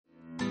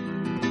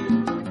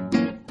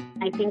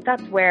I think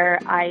that's where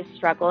I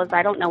struggle, is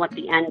I don't know what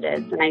the end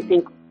is. And I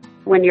think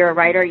when you're a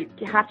writer, you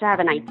have to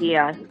have an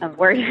idea of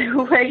where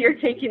you're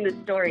taking the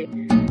story.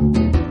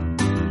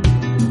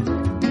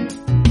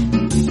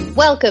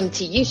 Welcome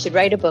to You Should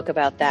Write a Book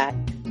About That.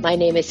 My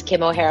name is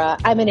Kim O'Hara.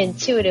 I'm an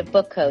intuitive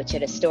book coach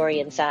at A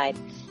Story Inside,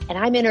 and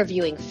I'm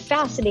interviewing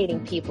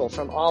fascinating people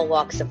from all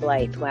walks of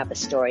life who have a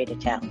story to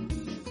tell.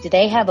 Do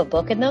they have a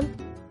book in them?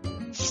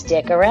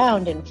 Stick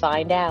around and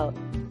find out.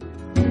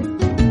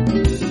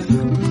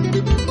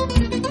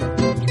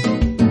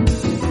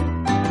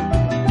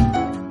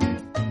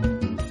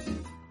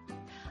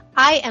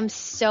 I am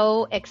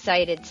so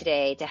excited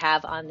today to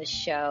have on the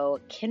show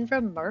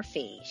Kyndra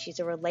Murphy. She's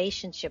a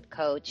relationship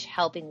coach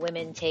helping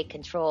women take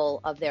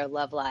control of their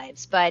love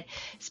lives, but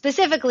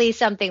specifically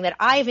something that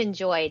I've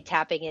enjoyed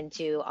tapping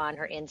into on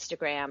her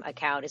Instagram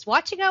account is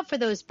watching out for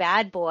those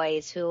bad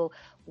boys who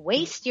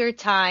waste your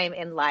time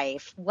in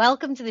life.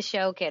 Welcome to the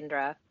show,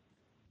 Kyndra.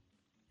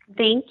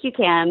 Thank you,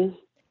 Kim.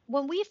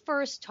 When we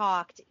first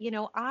talked,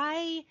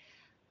 I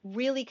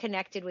really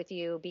connected with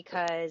you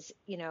because,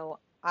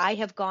 I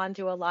have gone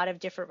through a lot of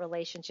different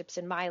relationships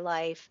in my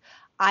life.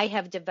 I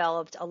have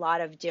developed a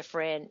lot of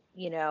different,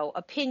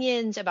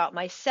 opinions about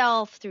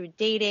myself through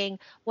dating.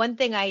 One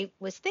thing I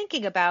was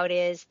thinking about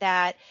is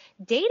that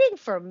dating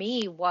for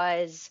me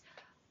was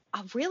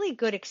a really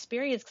good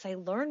experience because I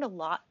learned a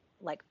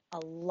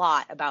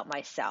lot about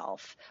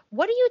myself.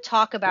 What do you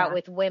talk about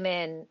with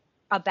women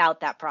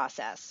about that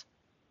process?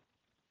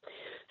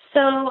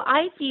 So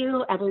I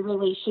view every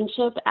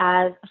relationship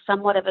as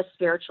somewhat of a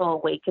spiritual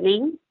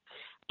awakening.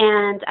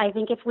 And I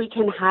think if we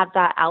can have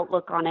that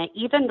outlook on it,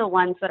 even the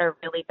ones that are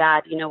really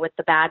bad, with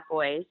the bad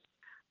boys,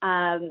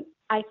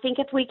 I think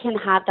if we can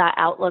have that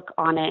outlook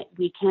on it,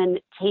 we can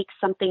take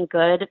something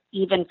good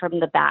even from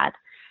the bad.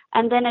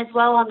 And then as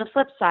well on the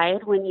flip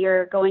side, when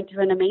you're going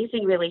through an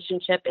amazing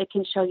relationship, it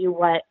can show you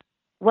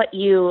what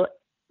your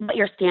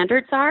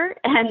standards are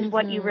and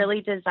what you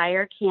really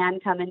desire can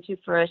come into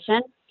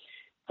fruition.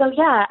 So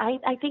yeah,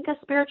 I think a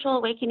spiritual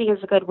awakening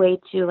is a good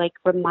way to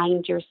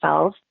remind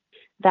yourself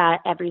that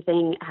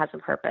everything has a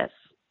purpose.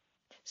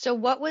 So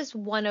what was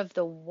one of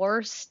the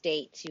worst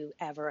dates you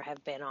ever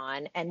have been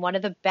on and one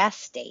of the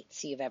best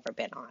dates you've ever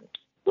been on?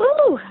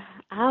 Woo!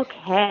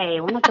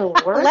 Okay, one of the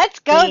worst Let's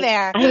go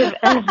there. I've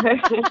ever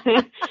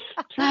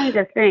trying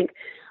to think.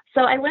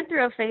 So I went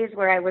through a phase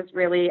where I was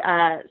really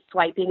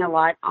swiping a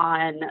lot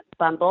on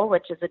Bumble,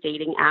 which is a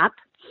dating app.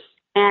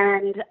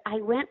 And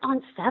I went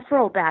on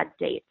several bad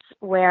dates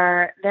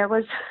where there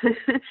was,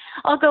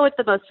 I'll go with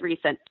the most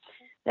recent.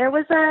 There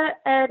was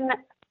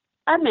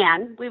a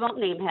man, we won't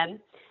name him,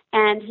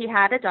 and he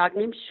had a dog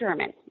named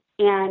Sherman.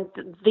 And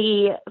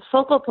the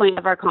focal point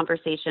of our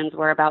conversations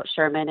were about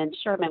Sherman, and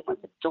Sherman was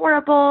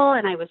adorable,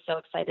 and I was so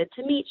excited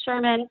to meet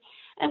Sherman.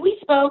 And we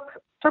spoke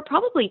for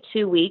probably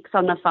 2 weeks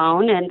on the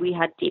phone, and we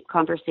had deep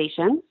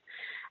conversations.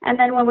 And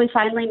then when we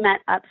finally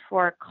met up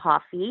for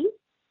coffee,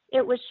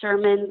 it was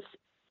Sherman's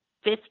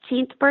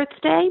 15th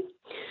birthday.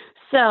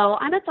 So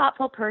I'm a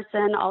thoughtful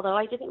person, although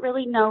I didn't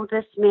really know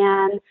this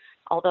man.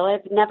 Although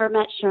I've never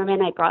met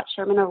Sherman, I brought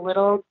Sherman a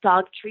little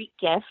dog treat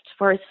gift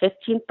for his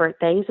 15th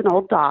birthday. He's an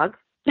old dog.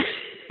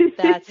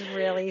 That's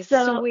really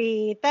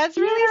sweet. That's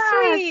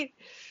really sweet.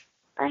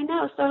 I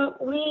know. So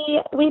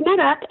we met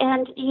up,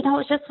 and,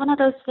 it's just one of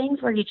those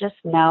things where you just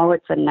know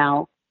it's a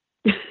no.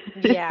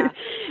 Yeah.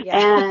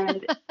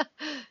 And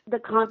the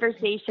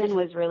conversation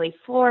was really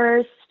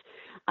forced.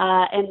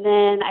 And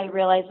then I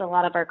realized a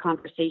lot of our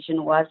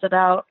conversation was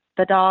about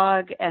the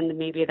dog, and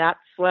maybe that's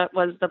what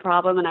was the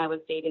problem, and I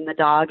was dating the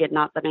dog and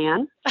not the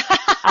man.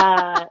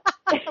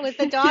 Was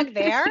the dog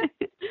there?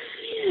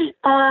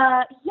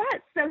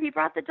 Yes, so he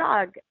brought the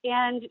dog.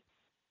 And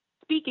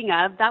speaking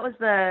of, that was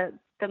the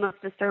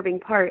most disturbing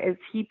part, is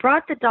he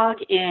brought the dog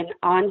in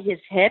on his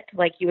hip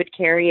like you would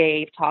carry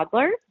a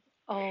toddler.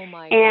 Oh,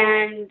 my God.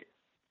 And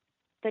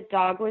the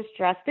dog was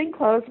dressed in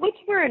clothes, which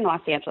we're in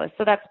Los Angeles,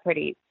 so that's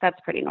pretty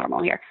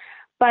normal here.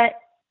 But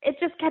it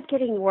just kept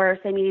getting worse.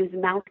 I mean, he was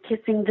mouth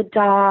kissing the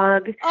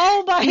dog.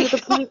 Oh my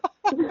God.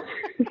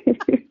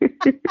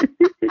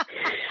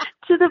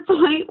 To the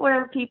point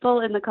where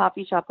people in the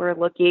coffee shop were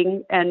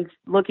looking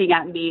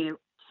at me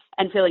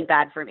and feeling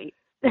bad for me.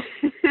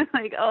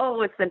 Like, oh,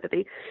 with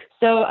sympathy.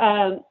 So,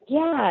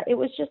 it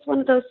was just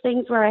one of those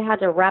things where I had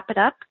to wrap it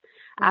up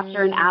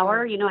after an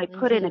hour. I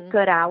put in a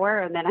good hour,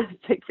 and then I was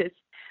like,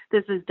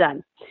 this is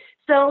done.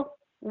 So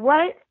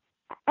what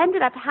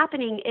ended up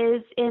happening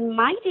is, in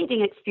my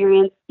dating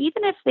experience,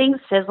 even if things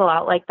fizzle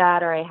out like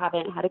that or I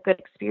haven't had a good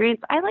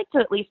experience, I like to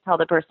at least tell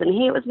the person,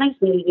 hey, it was nice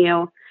meeting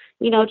you,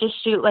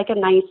 just shoot a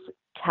nice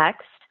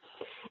text.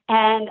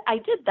 And I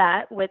did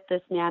that with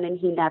this man, and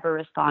he never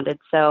responded,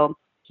 so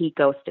he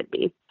ghosted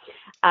me.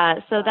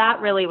 So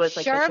that really was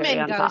Sherman the cherry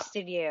on top.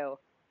 ghosted you.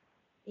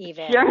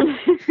 even. Sherman,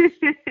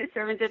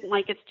 Sherman didn't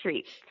like its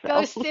treat. So.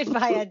 Ghosted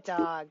by a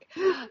dog.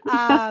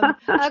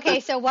 Okay,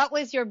 so what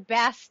was your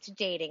best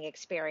dating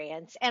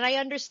experience? And I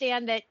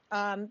understand that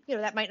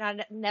that might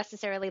not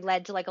necessarily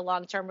led to like a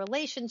long-term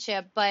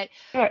relationship, but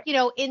Sure.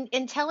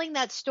 in telling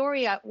that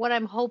story, what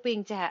I'm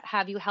hoping to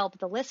have you help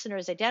the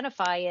listeners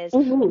identify is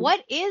Hmm.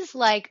 what is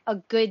like a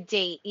good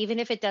date, even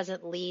if it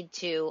doesn't lead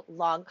to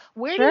long.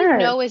 Where do you Sure.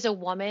 know as a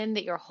woman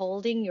that you're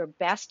holding your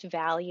best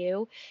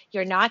value?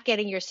 You're not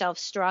getting yourself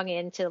strung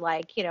into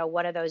like,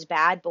 one of those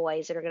bad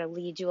boys that are going to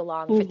lead you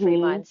along for three Hmm.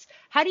 months.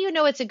 How do you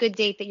know it's a good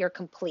date that you're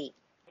complete?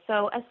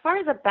 So as far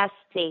as a best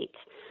date,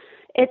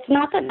 it's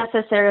not that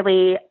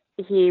necessarily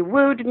he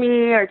wooed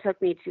me or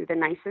took me to the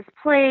nicest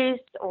place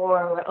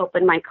or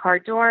opened my car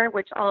door,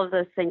 which all of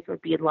those things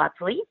would be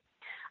lovely.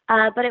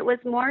 But it was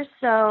more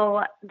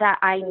so that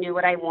I knew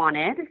what I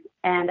wanted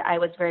and I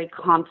was very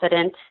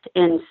confident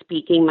in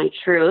speaking my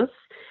truth.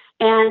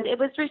 And it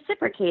was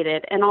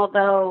reciprocated. And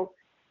although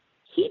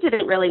he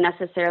didn't really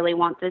necessarily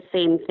want the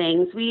same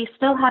things, we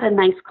still had a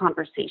nice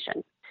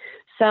conversation.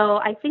 So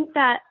I think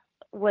that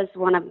was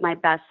one of my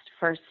best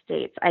first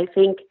dates. I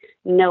think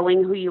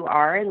knowing who you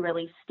are and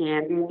really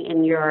standing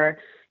in your,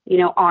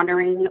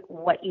 honoring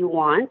what you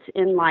want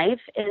in life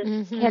can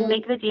Hmm.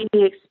 make the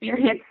dating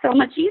experience so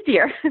much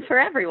easier for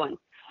everyone.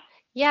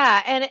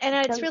 Yeah, and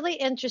it's So, really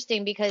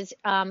interesting because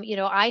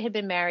I had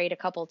been married a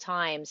couple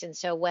times, and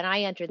so when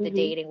I entered the mhm,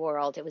 dating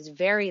world, it was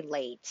very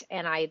late,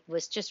 and I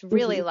was just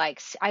really mhm,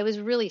 like I was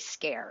really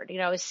scared.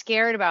 I was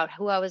scared about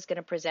who I was going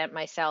to present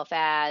myself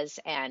as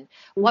and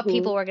what mhm,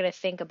 people were going to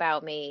think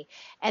about me.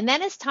 And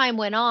then as time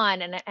went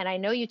on, and I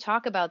know you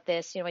talk about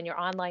this, in your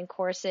online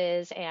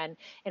courses and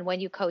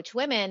when you coach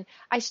women,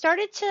 I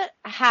started to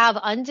have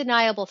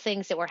undeniable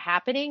things that were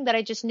happening that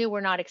I just knew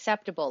were not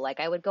acceptable.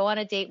 Like I would go on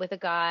a date with a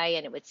guy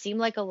and it would seem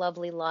like a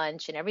lovely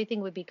lunch and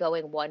everything would be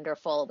going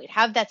wonderful. We'd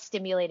have that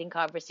stimulating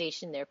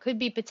conversation. There could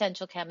be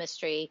potential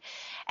chemistry.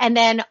 And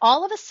then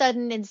all of a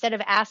sudden, instead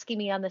of asking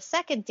me on the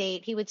second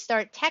date, he would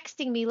start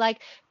texting me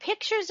like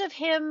pictures of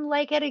him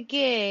like at a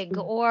gig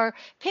or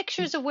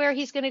pictures of where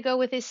he's going to go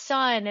with his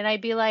son. And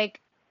I'd be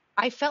like,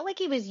 I felt like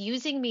he was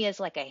using me as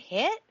like a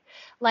hit,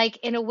 like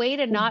in a way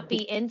to not be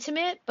mhm.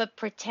 intimate, but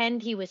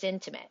pretend he was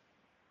intimate.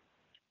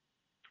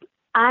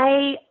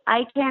 I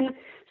can.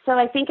 So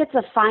I think it's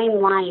a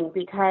fine line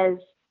because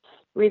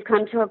we've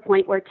come to a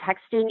point where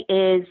texting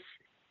is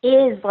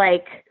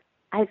like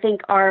I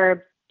think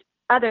our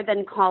other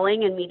than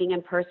calling and meeting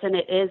in person,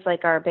 it is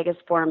like our biggest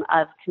form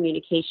of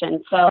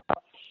communication. So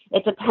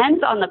it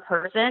depends on the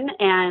person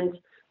and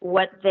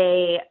what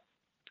they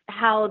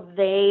how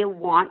they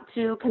want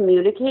to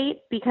communicate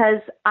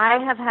because I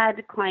have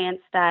had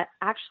clients that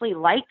actually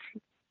like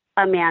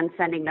a man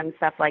sending them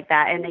stuff like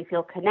that and they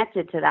feel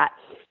connected to that.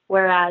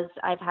 Whereas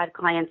I've had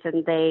clients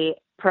and they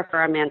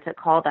prefer a man to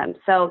call them.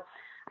 So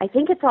I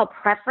think it's all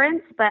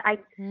preference, but I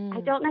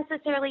Mm. don't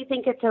necessarily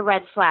think it's a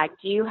red flag.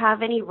 Do you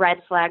have any red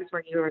flags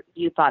where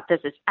you thought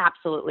this is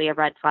absolutely a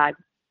red flag?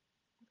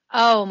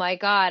 Oh my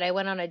God. I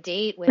went on a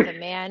date with a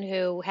man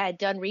who had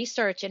done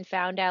research and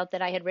found out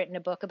that I had written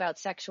a book about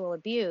sexual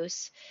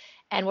abuse.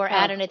 And we're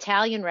at Oh, an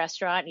Italian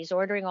restaurant and he's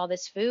ordering all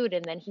this food.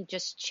 And then he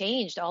just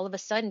changed. All of a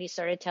sudden, he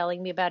started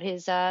telling me about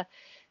his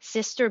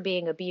sister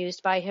being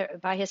abused by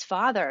his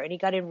father. And he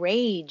got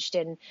enraged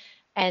and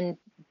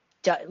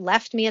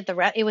left me at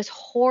it was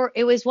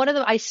it was one of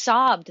the I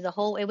sobbed the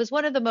whole it was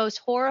one of the most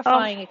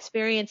oh, horrifying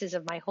experiences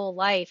of my whole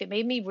life. It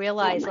made me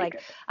oh realize my like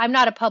goodness. I'm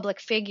not a public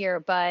figure,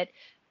 but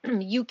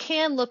you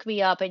can look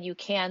me up and you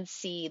can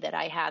see that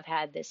I have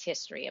had this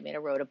history. I mean, I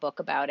wrote a book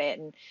about it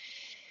and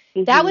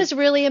that Mhm. was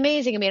really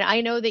amazing. I mean,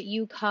 I know that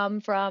you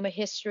come from a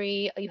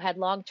history, you had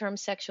long-term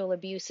sexual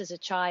abuse as a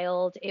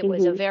child. It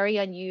was a Mhm. very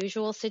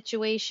unusual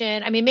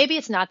situation. I mean, maybe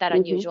it's not that Mhm.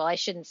 unusual. I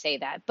shouldn't say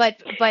that. But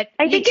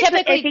you I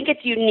typically think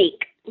it's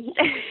unique. unique.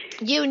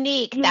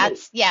 Unique.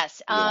 That's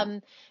yes. Yeah.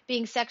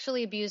 Being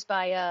sexually abused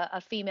by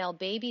a female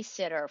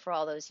babysitter for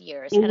all those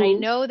years. And I Mhm.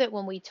 know that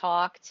when we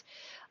talked,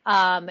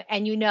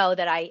 and you know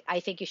that I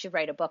think you should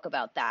write a book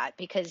about that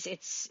because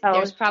Oh,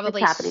 there's it's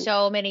probably happening.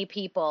 so many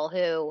people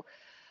who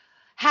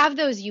have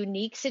those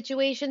unique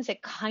situations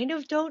that kind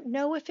of don't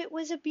know if it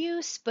was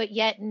abuse, but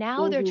yet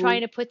now they're trying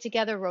Mhm. to put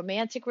together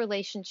romantic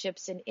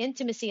relationships and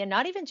intimacy, and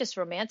not even just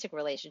romantic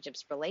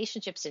relationships,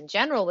 relationships in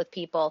general with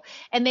people.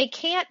 And they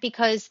can't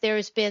because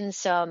there's been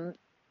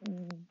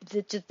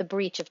the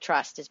breach of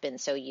trust has been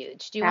so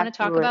huge. Do you want to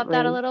talk about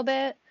that a Absolutely. little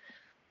bit?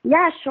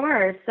 Yeah,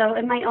 sure. So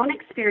in my own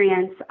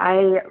experience,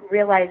 I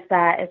realized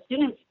that as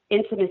soon as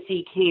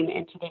intimacy came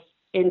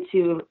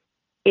into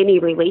any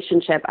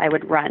relationship, I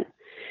would run.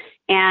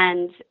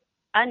 And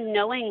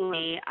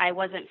unknowingly, I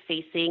wasn't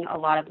facing a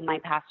lot of my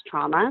past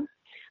trauma,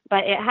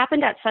 but it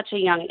happened at such a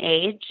young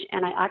age.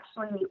 And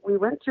we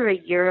went through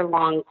a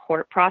year-long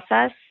court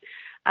process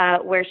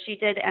where she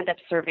did end up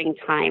serving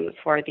time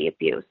for the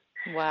abuse.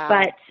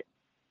 But Wow.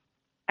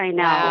 I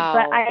know,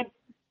 Wow.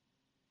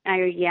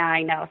 yeah,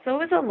 I know. So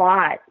it was a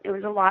lot. It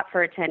was a lot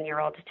for a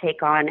 10-year-old to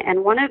take on.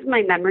 And one of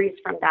my memories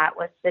from that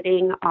was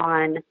sitting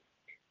on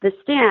the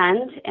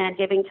stand and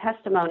giving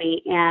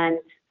testimony and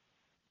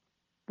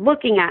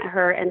looking at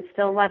her and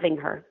still loving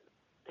her.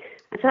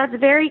 And so that's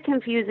very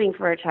confusing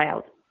for a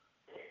child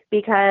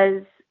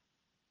because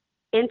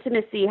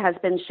intimacy has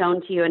been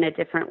shown to you in a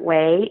different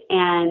way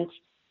and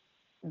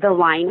the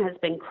line has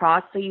been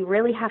crossed. So you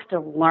really have to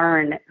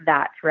learn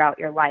that throughout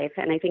your life.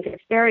 And I think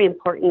it's very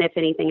important, if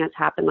anything has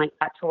happened like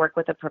that, to work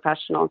with a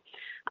professional.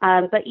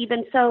 But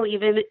even so,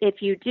 even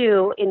if you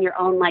do in your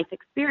own life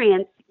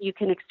experience, you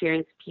can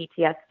experience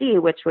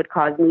PTSD, which would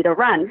cause me to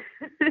run.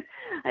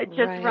 I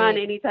just run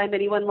anytime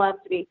anyone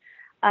loved me.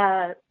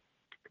 And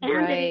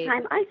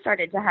anytime I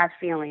started to have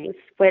feelings,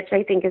 which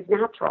I think is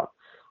natural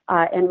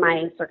in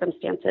my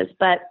circumstances.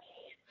 But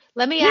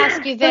let me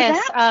ask you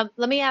this.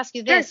 Let me ask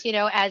you this. You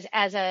know,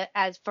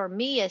 as for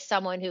me, as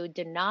someone who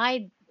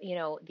denied, you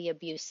know, the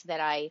abuse that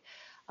I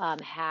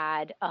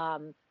had,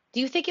 do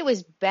you think it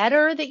was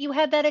better that you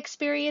had that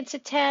experience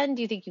at 10?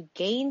 Do you think you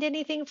gained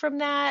anything from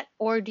that,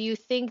 or do you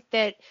think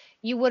that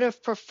you would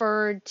have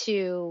preferred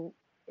to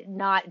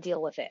not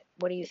deal with it?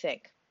 What do you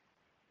think?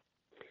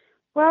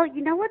 Well,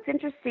 you know what's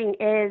interesting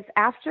is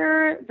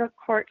after the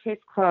court case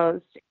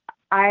closed,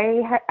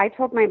 I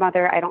told my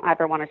mother I don't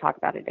ever want to talk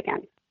about it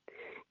again.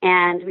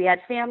 And we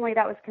had family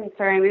that was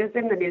concerned. It was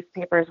in the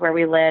newspapers where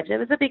we lived. It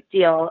was a big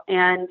deal.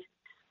 And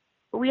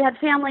we had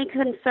family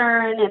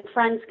concern and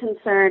friends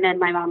concern. And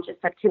my mom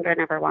just said, Kendra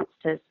never wants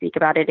to speak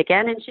about it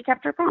again. And she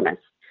kept her promise.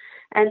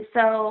 And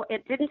so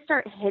it didn't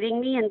start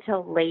hitting me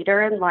until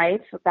later in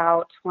life,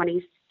 about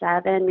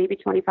 27, maybe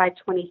 25,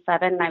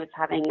 27. I was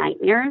having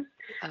nightmares.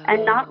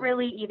 And not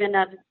really even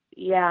of,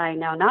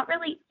 not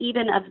really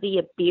even of the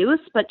abuse,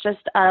 but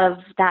just of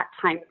that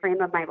time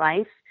frame of my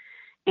life.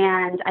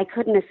 And I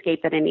couldn't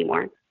escape it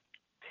anymore.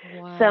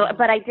 Wow. So,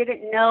 but I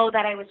didn't know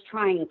that I was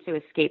trying to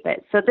escape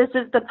it. So this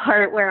is the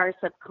part where our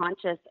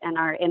subconscious and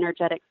our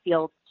energetic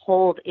fields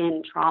hold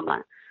in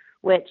trauma,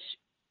 which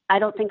I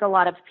don't think a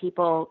lot of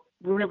people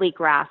really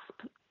grasp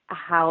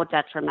how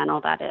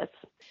detrimental that is.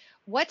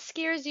 What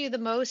scares you the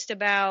most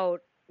about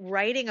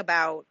writing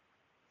about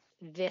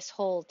this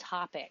whole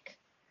topic?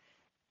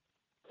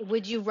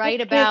 Would you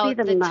write about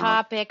the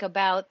topic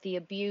about the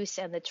abuse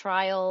and the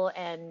trial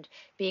and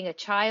being a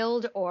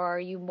child, or are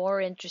you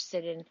more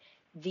interested in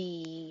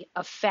the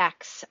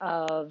effects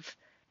of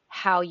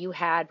how you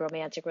had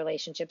romantic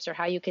relationships or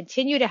how you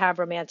continue to have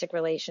romantic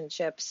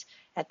relationships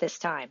at this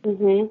time?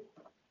 Mm-hmm.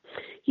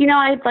 You know,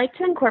 I'd like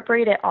to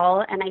incorporate it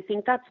all, and I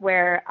think that's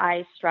where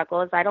I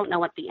struggle is I don't know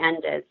what the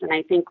end is. And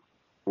I think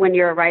when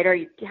you're a writer,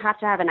 you have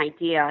to have an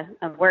idea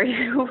of where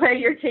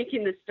you're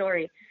taking the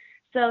story.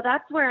 So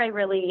that's where I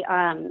really,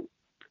 I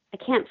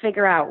can't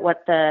figure out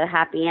what the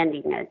happy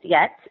ending is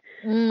yet.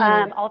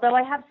 Although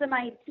I have some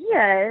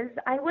ideas,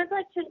 I would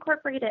like to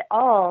incorporate it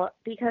all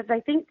because I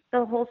think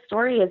the whole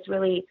story is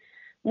really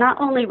not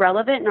only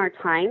relevant in our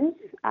times,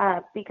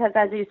 because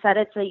as you said,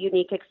 it's a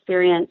unique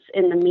experience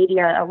in the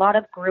media. A lot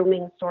of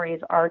grooming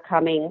stories are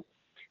coming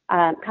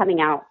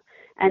out.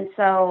 And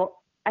so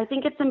I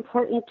think it's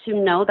important to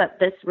know that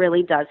this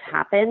really does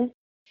happen.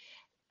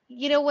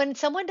 You know, when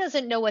someone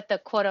doesn't know what the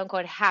quote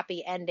unquote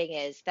happy ending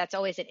is, that's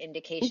always an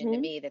indication to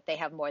me that they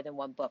have more than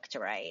one book to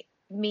write.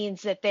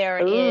 Means that there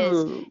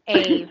is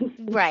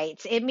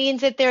it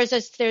means that there's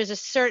a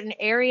certain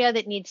area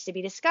that needs to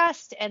be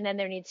discussed, and then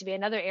there needs to be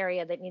another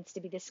area that needs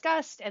to be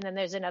discussed, and then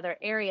there's another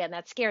area, and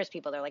that scares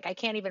people. They're like, I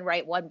can't even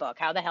write one book.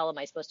 How the hell am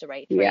I supposed to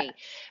write three? Yeah.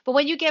 But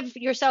when you give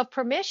yourself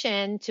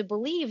permission to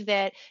believe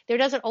that there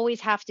doesn't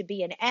always have to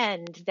be an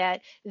end,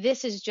 that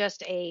this is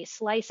just a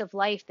slice of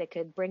life that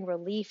could bring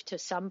relief to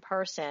some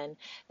person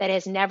that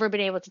has never been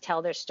able to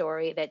tell their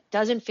story, that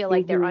doesn't feel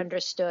like they're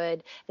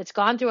understood, that's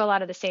gone through a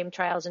lot of the same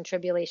trials and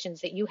tribulations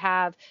that you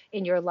have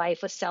in your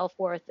life with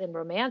self-worth and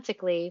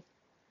romantically,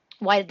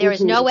 why there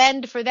is no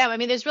end for them. I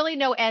mean, there's really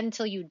no end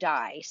till you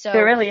die. So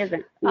there really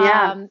isn't.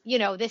 Yeah. You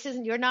know, this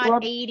isn't, you're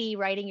not 80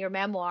 writing your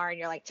memoir and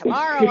you're like,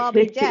 tomorrow I'll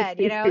be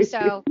dead, you know,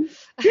 so.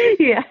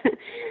 Yeah.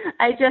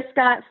 I just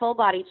got full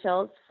body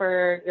chills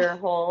for your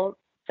whole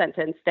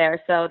sentence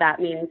there. So that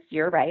means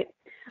you're right.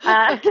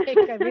 Okay,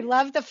 good. We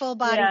love the full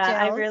body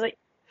chills.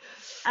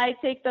 I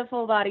take the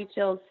full body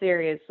chills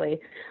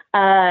seriously.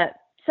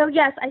 So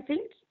yes, I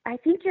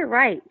think you're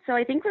right. So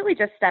I think really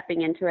just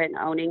stepping into it and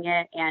owning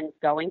it and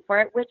going for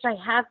it, which I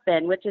have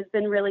been, which has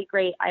been really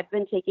great. I've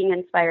been taking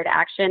inspired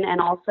action and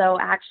also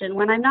action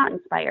when I'm not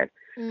inspired.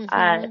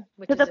 To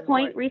the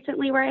point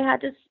recently where I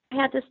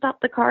had to stop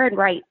the car and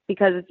write,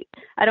 because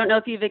I don't know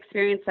if you've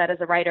experienced that as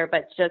a writer,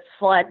 but just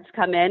floods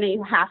come in and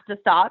you have to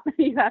stop.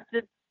 You have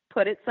to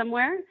put it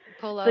somewhere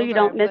so you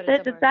don't miss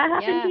it. Does that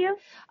happen to you?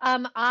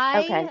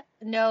 I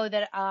know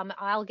that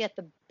I'll get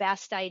the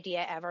best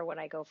idea ever when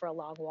I go for a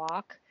long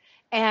walk.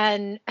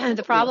 And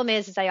the problem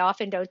is I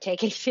often don't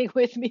take anything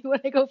with me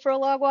when I go for a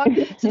long walk,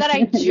 so that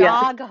I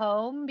jog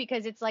home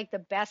because it's like the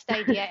best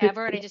idea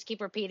ever. And I just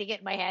keep repeating it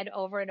in my head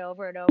over and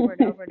over and over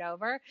and over and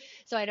over,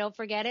 so I don't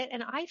forget it.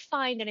 And I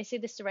find, and I say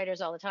this to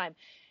writers all the time,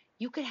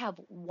 you could have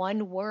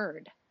one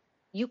word,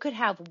 you could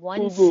have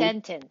one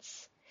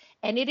sentence,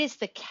 and it is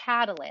the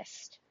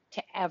catalyst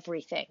to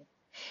everything.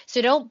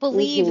 So don't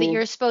believe that Mhm.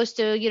 you're supposed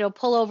to,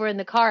 pull over in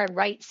the car and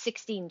write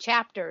 16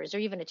 chapters or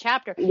even a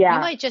chapter. You Yeah.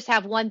 might just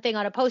have one thing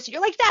on a post-it.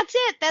 You're like, that's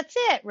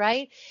it,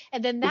 right?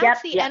 And then Yep.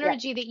 that's the Yep. Yep.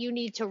 energy that you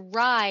need to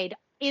ride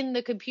in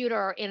the computer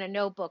or in a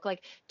notebook.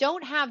 Like,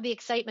 don't have the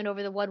excitement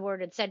over the one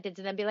word and sentence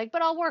and then be like,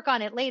 but I'll work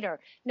on it later.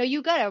 No,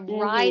 you got to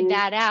ride Mhm.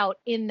 that out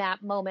in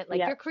that moment.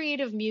 Like your Yep.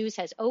 creative muse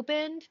has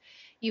opened.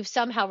 You've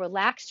somehow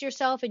relaxed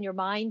yourself and your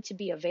mind to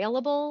be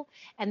available,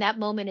 and that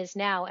moment is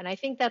now. And I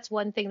think that's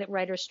one thing that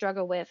writers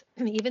struggle with.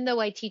 Even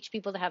though I teach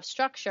people to have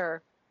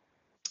structure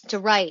to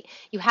write,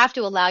 you have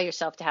to allow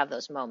yourself to have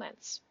those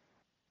moments.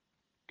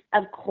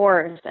 Of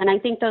course. And I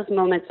think those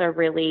moments are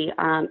really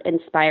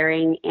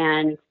inspiring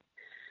and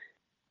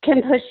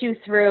can push you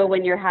through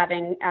when you're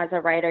having, as a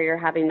writer, you're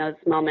having those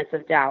moments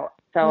of doubt.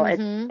 So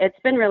Mm-hmm. it's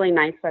been really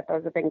nice that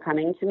those have been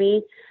coming to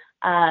me.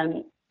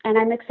 And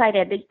I'm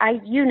excited. I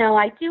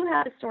do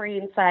have a story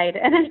inside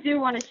and I do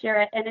want to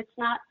share it. And it's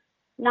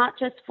not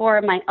just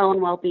for my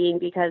own well-being,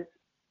 because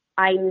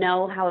I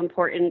know how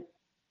important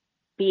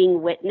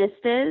being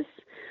witnessed is,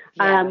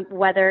 Yeah.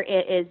 whether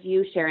it is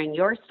you sharing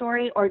your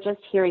story or just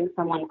hearing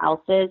someone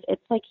else's.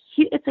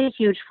 It's a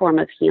huge form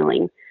of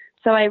healing.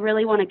 So I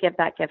really want to give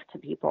that gift to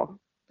people.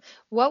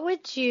 What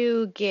would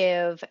you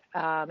give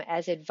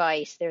as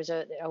advice? There's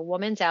a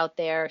woman's out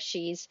there,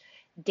 she's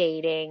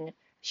dating,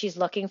 she's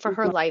looking for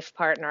her Hmm. life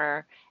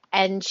partner,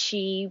 and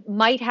she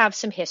might have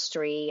some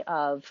history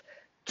of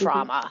Hmm.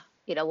 trauma.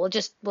 We'll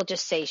just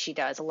say she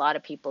does. A lot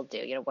of people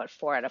do. What,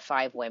 4 out of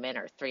 5 women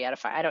or 3 out of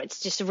 5? I don't. It's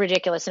just a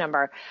ridiculous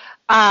number.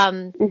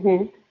 Um,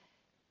 Hmm.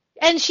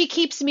 and she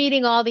keeps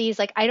meeting all these,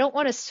 like, I don't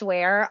want to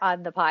swear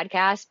on the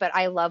podcast, but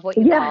I love what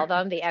you Yeah. call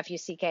them, the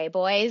FUCK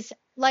boys.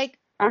 Like,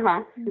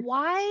 Uh-huh.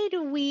 why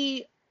do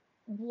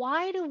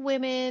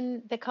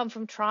women that come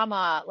from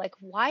trauma, like,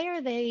 why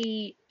are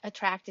they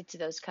attracted to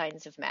those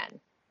kinds of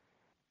men?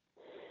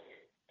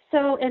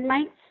 So in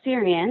my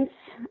experience,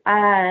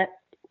 uh,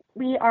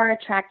 we are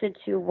attracted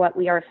to what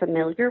we are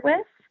familiar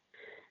with.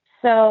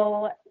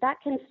 So that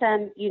can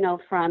stem,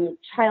 from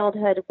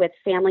childhood with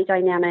family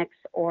dynamics,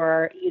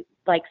 or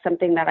like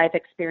something that I've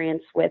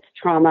experienced with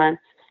trauma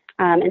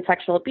and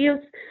sexual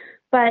abuse.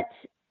 But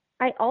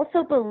I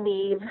also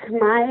believe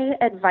my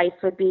advice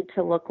would be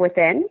to look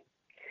within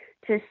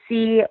to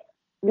see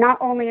not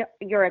only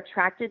you're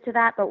attracted to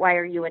that, but why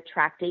are you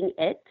attracting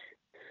it?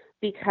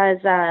 Because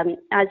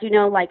as you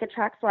know, like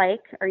attracts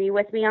like. Are you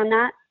with me on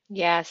that?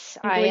 Yes,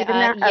 Do you believe in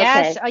that?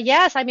 yes, Okay.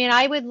 yes. I mean,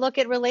 I would look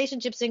at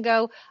relationships and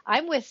go,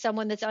 I'm with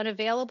someone that's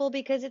unavailable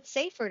because it's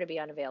safer to be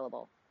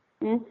unavailable.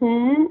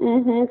 Mhm.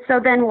 Mhm. So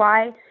then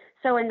why?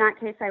 So in that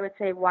case, I would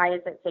say, why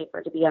is it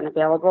safer to be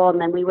unavailable?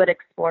 And then we would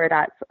explore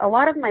that. So a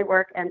lot of my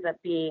work ends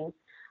up being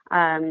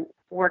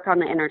work on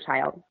the inner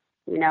child,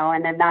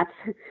 and then that's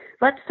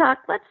let's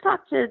talk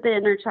to the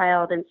inner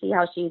child and see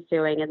how she's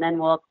doing, and then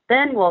we'll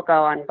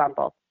go on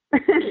Bumble.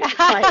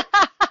 But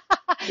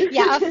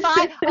Yeah,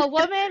 a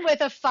woman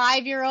with a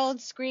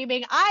 5-year-old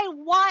screaming, "I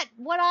want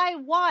what I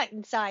want"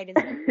 inside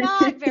is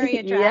not very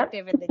Yep.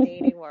 attractive in the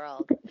dating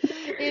world.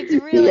 It's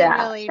really, Yeah,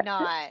 really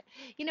not.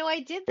 I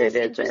did it this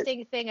isn't.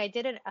 interesting thing. I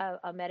did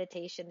a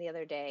meditation the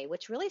other day,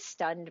 which really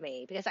stunned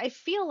me because I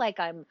feel like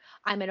I've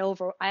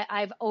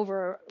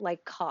over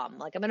like come,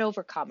 like I'm an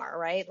overcomer,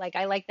 right? Like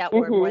I like that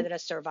word more Mhm. than a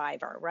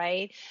survivor,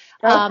 right?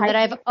 Oh, I That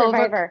I've hate over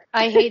Survivor.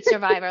 I hate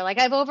survivor. Like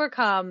I've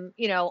overcome,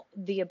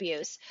 the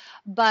abuse.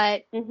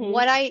 But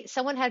Mhm.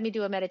 someone had me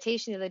do a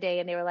meditation the other day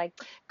and they were like,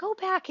 go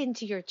back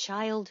into your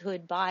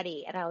childhood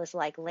body. And I was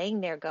like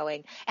laying there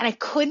going, and I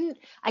couldn't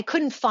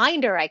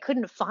find her. I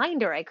couldn't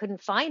find her. I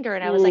couldn't find her.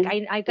 And I was like,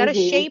 Mm. I got to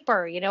Mhm. shape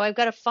her, I've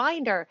got to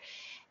find her.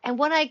 And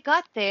when I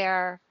got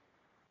there,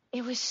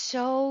 it was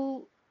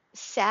so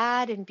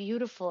sad and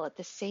beautiful at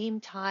the same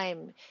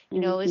time.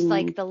 It was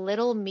like Mhm. the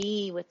little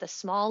me with the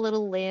small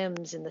little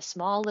limbs and the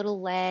small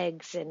little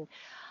legs. And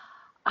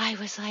I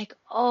was like,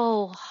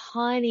 oh,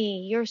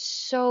 honey, you're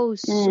so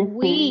Mhm.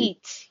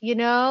 sweet,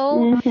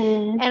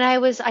 Mhm. And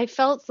I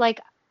felt like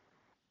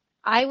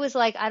I was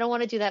like, I don't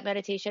want to do that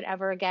meditation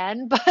ever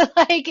again, but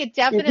like it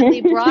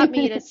definitely brought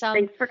me to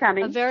Thanks for a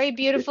coming. very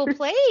beautiful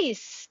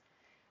place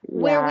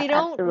where Yeah, we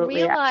don't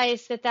absolutely.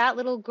 realize that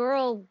little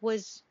girl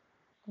was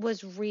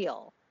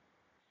real.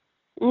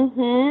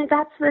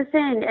 That's the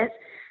thing.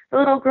 The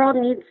little girl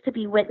needs to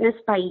be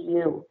witnessed by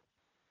you.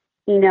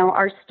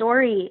 Our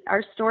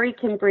story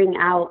can bring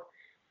out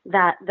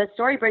that the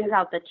story brings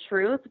out the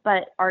truth,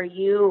 but are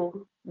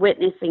you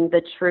witnessing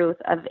the truth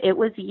of it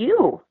was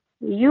you?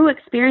 You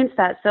experienced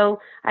that. So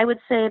I would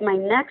say my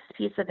next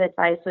piece of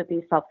advice would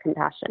be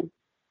self-compassion,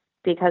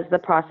 because the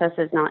process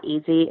is not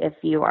easy if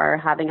you are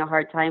having a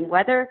hard time,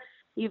 whether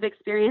you've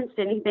experienced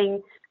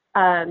anything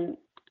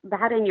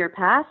bad in your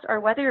past or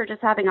whether you're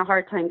just having a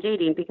hard time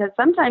dating, because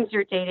sometimes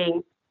you're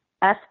dating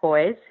S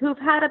boys who've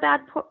had a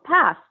bad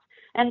past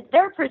and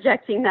they're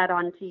projecting that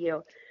onto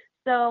you.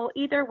 So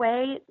either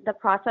way, the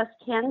process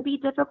can be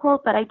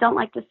difficult, but I don't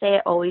like to say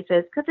it always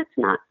is, because it's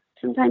not.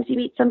 Sometimes you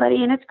meet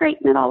somebody and it's great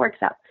and it all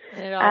works out.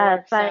 And it all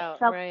works But out,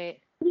 self, right?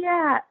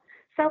 yeah,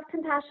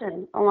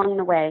 self-compassion along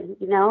the way,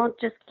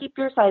 just keep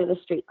your side of the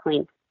street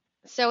clean.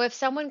 So if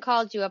someone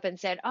called you up and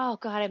said, "Oh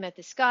God, I met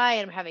this guy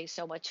and I'm having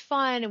so much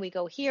fun," and we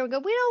go here, we go,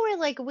 we don't really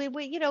like,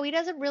 he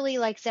doesn't really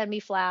like send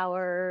me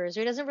flowers, or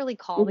he doesn't really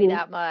call me Hmm.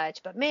 that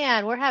much, but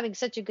man, we're having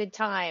such a good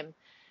time.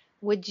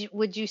 Would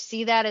you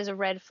see that as a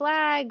red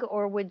flag,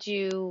 or would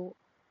you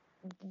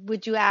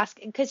ask?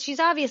 Because she's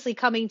obviously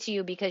coming to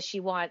you because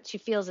she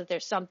feels that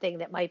there's something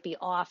that might be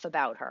off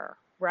about her,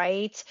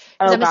 right?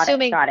 Because Oh, I'm got it.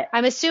 assuming Got it.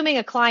 I'm assuming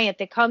a client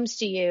that comes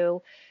to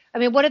you. I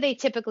mean, what do they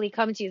typically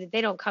come to you? That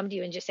they don't come to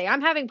you and just say,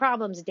 "I'm having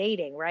problems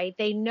dating," right?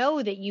 They know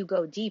that you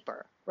go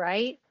deeper,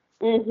 right?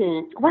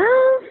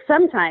 Well,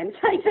 sometimes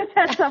I just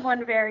had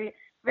someone very,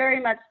 very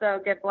much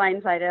so get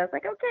blindsided. I was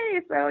like,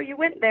 okay, so you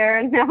went there,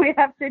 and now we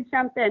have to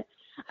jump in.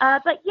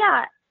 But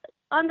yeah,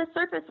 on the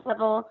surface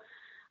level,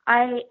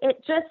 I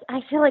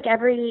feel like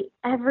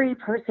every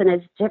person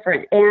is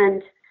different,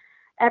 and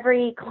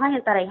every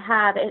client that I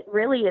have, it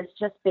really is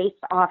just based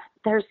off.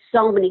 There's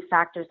so many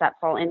factors that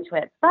fall into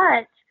it,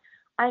 but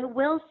I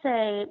will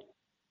say,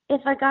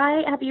 if a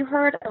guy, have you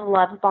heard of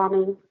love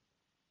bombing?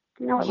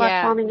 Do you know what love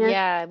Yeah, bombing is?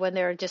 yeah. When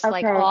they're just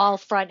like Okay. all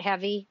front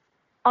heavy.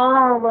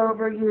 All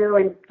over you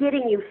and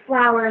getting you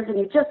flowers and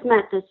you just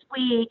met this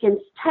week and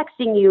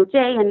texting you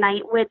day and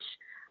night, which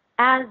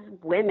as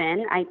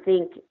women, I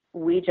think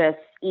we just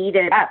eat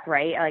it up,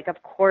 right? Like,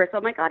 of course,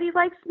 oh my God, he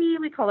likes me.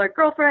 We call our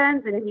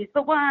girlfriends and he's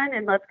the one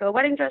and let's go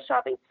wedding dress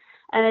shopping.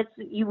 And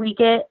we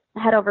get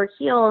head over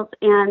heels,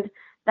 and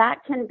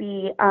that can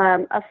be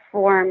a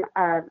form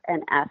of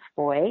an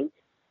F-boy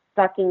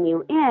sucking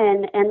you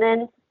in. And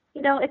then,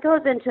 it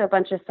goes into a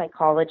bunch of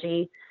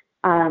psychology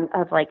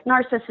of like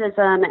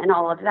narcissism and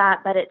all of that,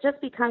 but it just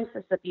becomes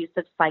this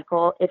abusive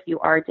cycle if you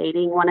are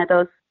dating one of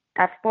those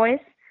F-boys.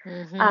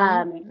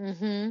 Mhm.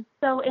 Mhm.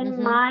 So in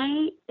Mhm.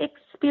 my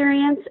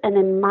experience and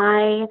in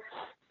my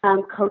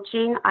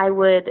coaching, I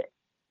would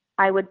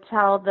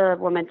tell the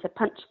woman to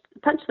punch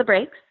the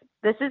brakes.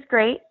 This is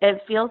great.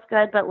 It feels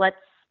good, but let's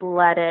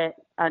let it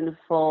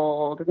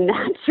unfold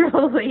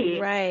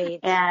naturally. Right.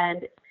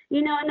 And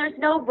there's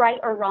no right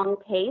or wrong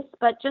pace,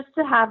 but just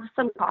to have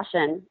some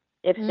caution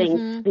if things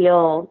Mhm.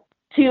 feel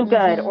too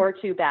good Mhm. or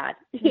too bad,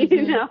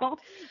 Mhm.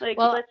 like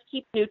Well, let's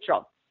keep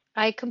neutral.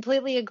 I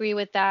completely agree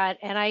with that.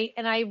 And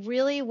I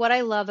really, what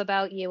I love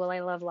about you, well, I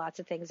love lots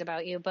of things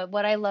about you, but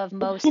what I love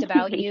most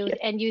about Thank you you.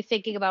 and you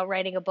thinking about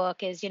writing a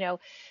book is,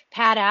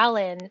 Pat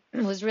Allen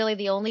was really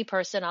the only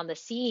person on the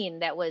scene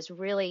that was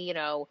really,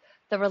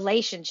 the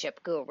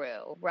relationship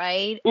guru,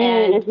 right?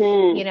 And,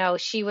 Hmm.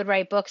 she would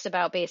write books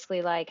about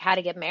basically like how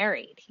to get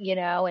married,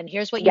 and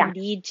here's what you Yeah.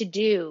 need to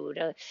do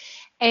to.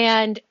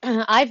 And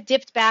I've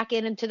dipped back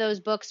into those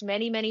books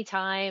many, many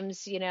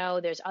times.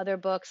 There's other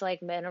books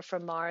like Men Are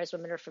From Mars,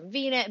 Women Are From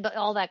Venus, but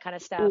all that kind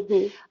of stuff.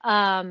 Hmm.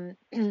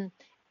 Um,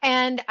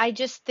 and I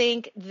just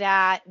think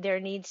that there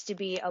needs to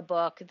be a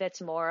book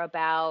that's more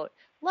about,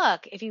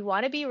 look, if you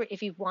want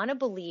to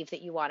believe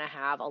that you want to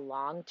have a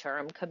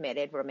long-term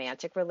committed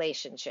romantic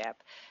relationship,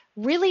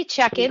 really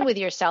check in with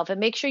yourself and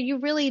make sure you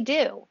really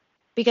do.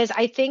 Because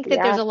I think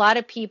that there's Yeah. a lot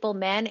of people,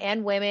 men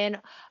and women,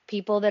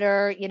 people that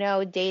are,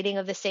 dating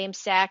of the same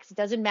sex, it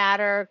doesn't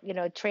matter,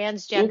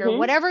 transgender, Hmm.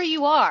 whatever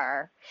you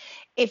are,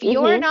 if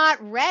you're Hmm.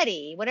 not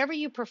ready, whatever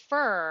you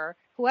prefer,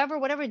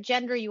 whatever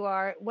gender you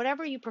are,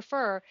 whatever you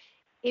prefer,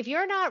 if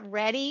you're not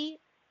ready,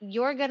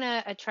 you're going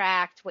to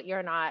attract what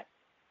you're not,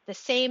 the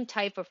same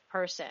type of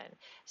person.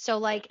 So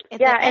like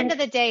at Yeah, the end and of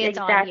the day, it's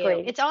on you.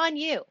 exactly. It's on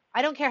you.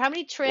 I don't care how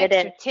many It tricks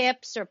or is.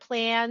 tips or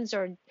plans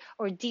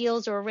or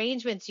deals or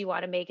arrangements you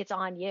want to make. It's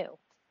on you.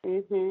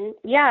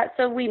 Yeah,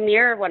 so we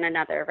mirror one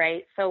another,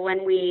 right? So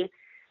when we're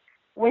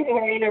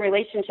in a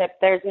relationship,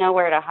 there's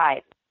nowhere to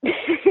hide.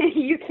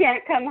 You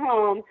can't come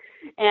home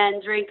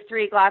and drink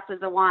 3 glasses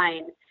of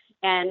wine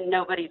and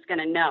nobody's going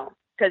to know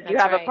because you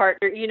That's have a right.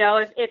 partner,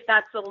 if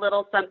that's a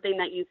little something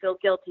that you feel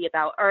guilty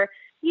about, or,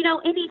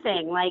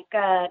 anything like,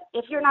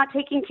 if you're not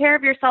taking care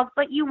of yourself,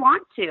 but you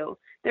want to,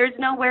 there's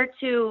nowhere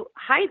to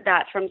hide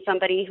that from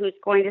somebody who's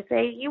going to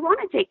say, you want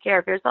to take care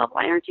of yourself.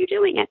 Why aren't you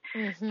doing it?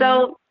 Mhm.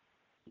 So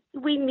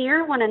we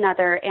mirror one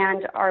another,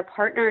 and our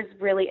partners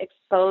really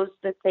expose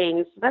the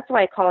things. That's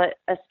why I call it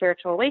a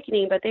spiritual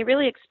awakening, but they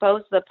really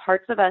expose the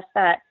parts of us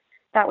that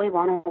we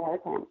want to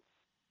work on,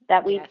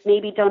 that we Yes.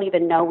 maybe don't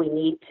even know we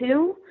need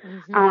to,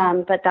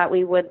 Mhm. but that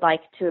we would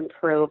like to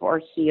improve or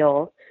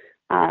heal.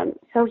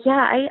 So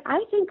yeah,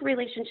 I think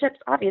relationships,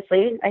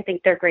 obviously, I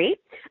think they're great,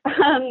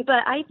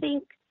 but I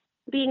think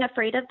being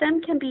afraid of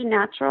them can be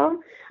natural.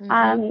 Mhm.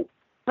 Um,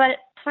 but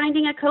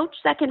finding a coach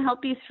that can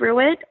help you through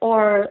it,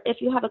 or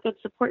if you have a good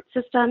support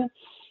system,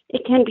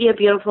 it can be a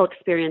beautiful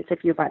experience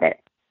if you let it.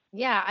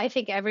 Yeah, I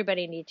think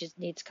everybody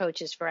needs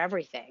coaches for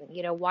everything.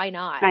 Why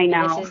not? I I mean,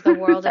 this know. is the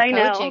world of I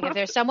coaching. If know.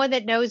 there's someone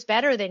that knows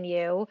better than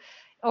you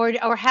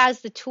or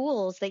has the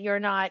tools that you're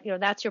not,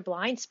 that's your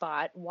blind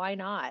spot, why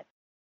not?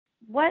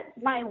 What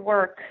my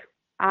work,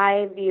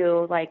 I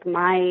view like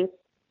my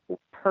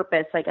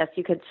purpose, I guess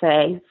you could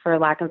say, for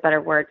lack of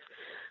better words,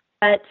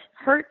 but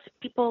hurt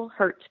people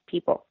hurt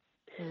people.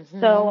 Mhm.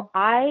 So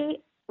I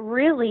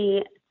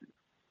really,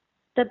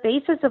 the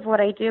basis of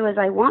what I do is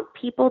I want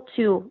people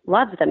to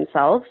love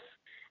themselves,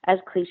 as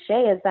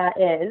cliche as that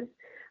is.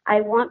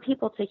 I want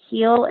people to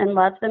heal and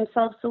love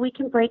themselves so we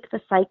can break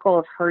the cycle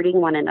of hurting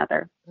one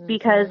another.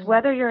 Because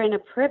whether you're in a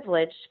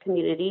privileged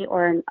community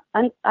or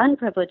an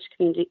unprivileged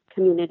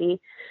community,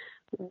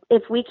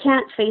 if we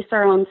can't face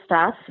our own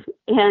stuff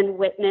and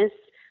witness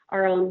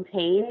our own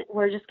pain,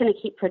 we're just going to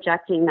keep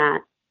projecting that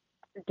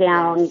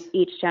down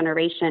each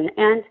generation.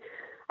 And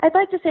I'd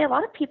like to say a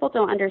lot of people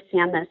don't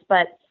understand this,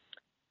 but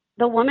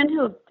the woman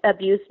who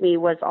abused me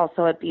was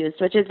also abused,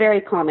 which is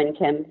very common,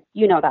 Kim.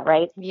 You know that,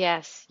 right?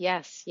 Yes.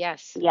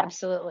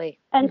 Absolutely.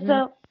 And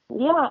so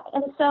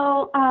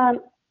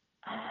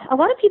a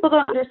lot of people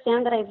don't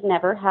understand that I've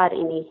never had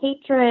any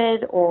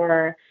hatred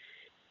or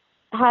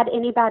had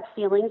any bad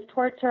feelings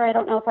towards her. I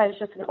don't know if I was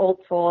just an old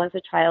soul as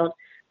a child,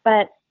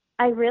 but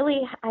I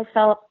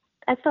felt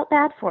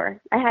bad for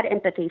her. I had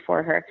empathy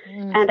for her.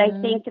 And I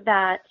think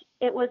that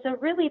it was a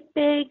really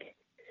big,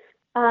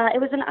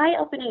 it was an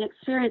eye-opening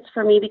experience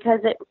for me because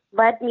it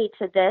led me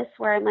to this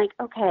where I'm like,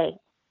 okay,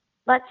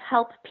 let's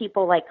help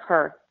people like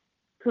her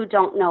who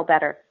don't know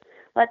better.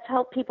 Let's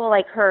help people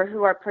like her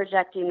who are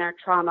projecting their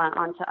trauma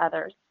onto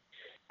others.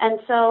 And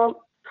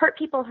so hurt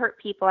people.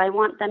 I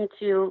want them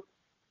to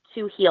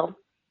heal.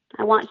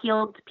 I want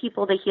healed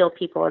people to heal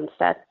people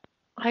instead.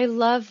 I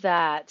love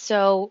that.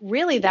 So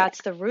really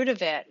that's the root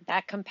of it,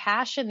 that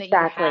compassion that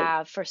you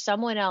have for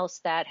someone else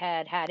that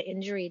had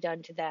injury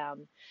done to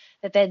them,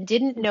 that then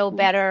didn't know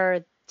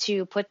better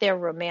to put their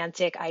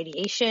romantic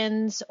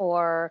ideations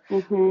or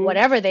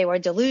whatever they were,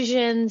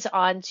 delusions,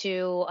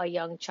 onto a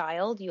young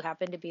child. You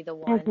happen to be the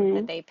one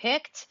that they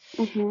picked.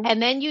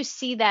 And then you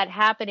see that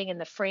happening in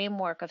the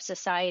framework of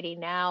society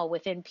now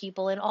within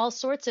people in all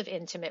sorts of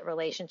intimate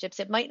relationships.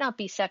 It might not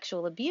be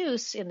sexual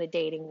abuse in the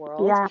dating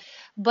world,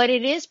 but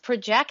it is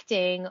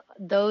projecting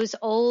those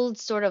old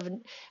sort of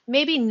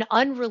maybe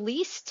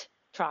unreleased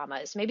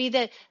traumas, maybe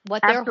that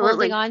what they're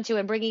holding on to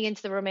and bringing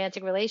into the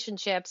romantic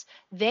relationships,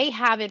 they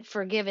haven't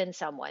forgiven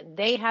someone.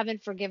 They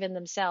haven't forgiven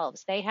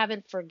themselves. They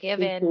haven't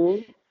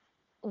forgiven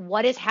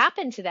what has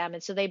happened to them.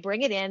 And so they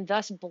bring it in,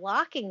 thus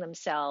blocking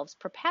themselves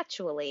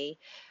perpetually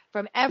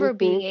from ever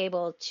being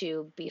able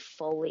to be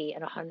fully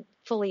and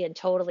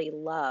totally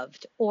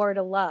loved or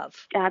to love.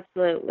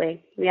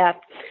 Absolutely. Yeah.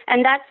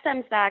 And that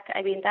stems back,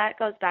 that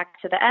goes back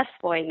to the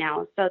F-boy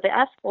now. So the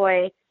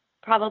F-boy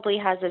probably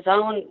has his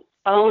own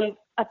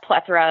a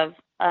plethora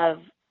of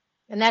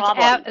and that's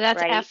problems,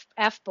 right?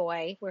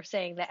 F-boy. We're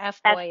saying the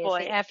F-boy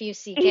is the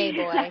F-U-C-K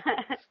boy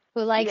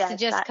who likes to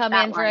just come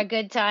in for a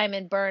good time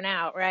and burn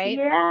out, right?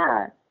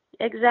 Yeah,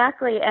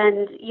 exactly.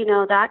 And,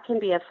 that can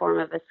be a form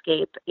of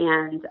escape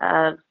and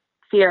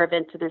fear of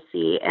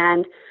intimacy.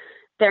 And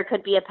there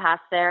could be a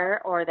past there,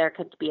 or there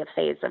could be a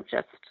phase of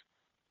just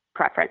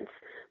preference.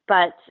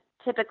 But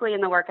typically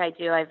in the work I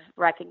do, I've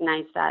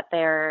recognized that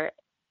there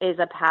is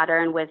a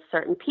pattern with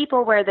certain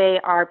people where they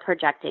are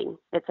projecting.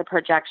 It's a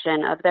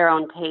projection of their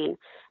own pain.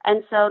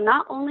 And so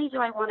not only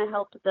do I want to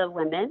help the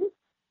women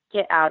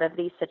get out of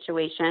these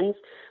situations,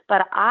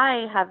 but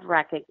I have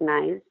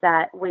recognized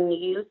that when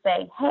you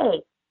say,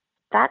 hey,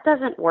 that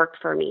doesn't work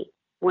for me,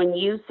 when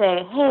you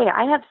say, hey,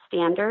 I have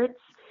standards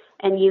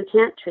and you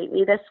can't treat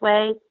me this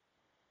way,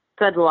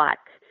 good luck.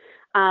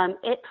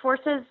 It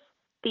forces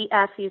the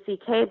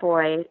F-U-C-K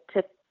boy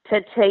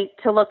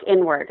to look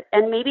inward.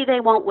 And maybe they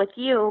won't with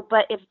you,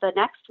 but if the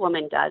next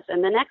woman does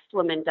and the next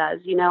woman does,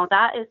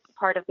 that is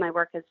part of my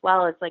work as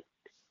well. It's like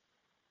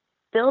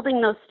building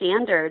those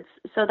standards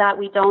so that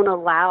we don't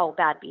allow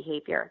bad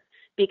behavior.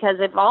 Because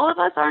if all of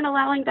us aren't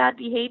allowing bad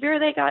behavior,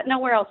 they got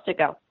nowhere else to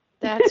go.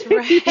 That's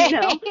right.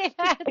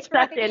 That's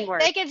except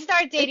inward. They can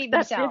start dating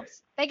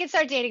themselves. They can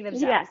start dating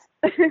themselves.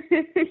 Yes.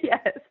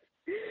 Yes.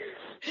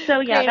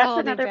 So yeah, that's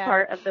another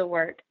part of the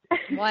work.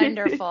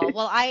 Wonderful.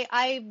 Well,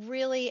 I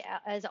really,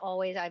 as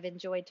always, I've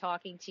enjoyed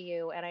talking to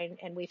you,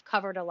 and we've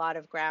covered a lot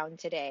of ground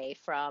today,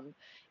 from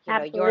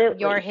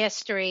your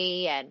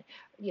history and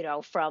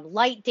from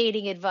light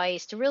dating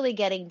advice to really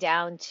getting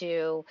down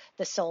to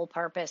the sole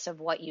purpose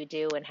of what you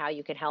do and how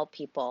you can help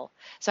people.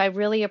 So I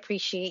really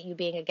appreciate you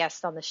being a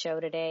guest on the show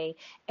today.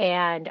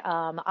 And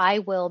I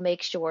will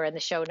make sure in the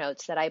show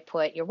notes that I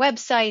put your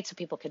website so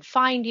people can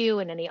find you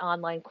and any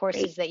online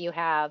courses that you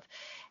have.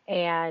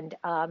 And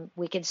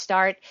we can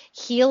start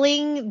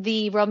healing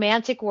the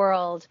romantic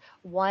world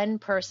one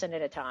person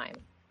at a time.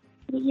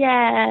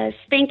 Yes.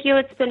 Thank you.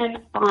 It's been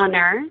an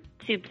honor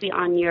to be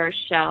on your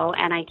show,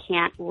 and I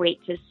can't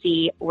wait to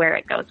see where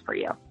it goes for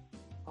you.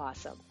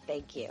 Awesome.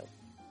 Thank you.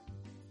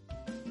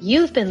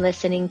 You've been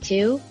listening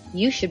to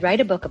You Should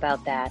Write a Book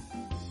About That.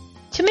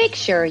 To make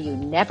sure you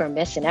never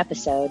miss an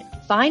episode,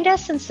 find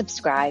us and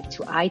subscribe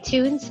to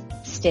iTunes,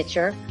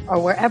 Stitcher, or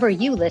wherever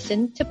you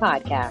listen to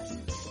podcasts.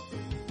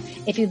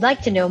 If you'd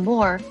like to know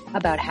more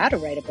about how to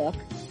write a book,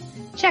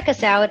 check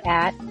us out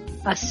at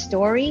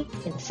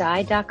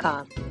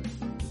astoryinside.com.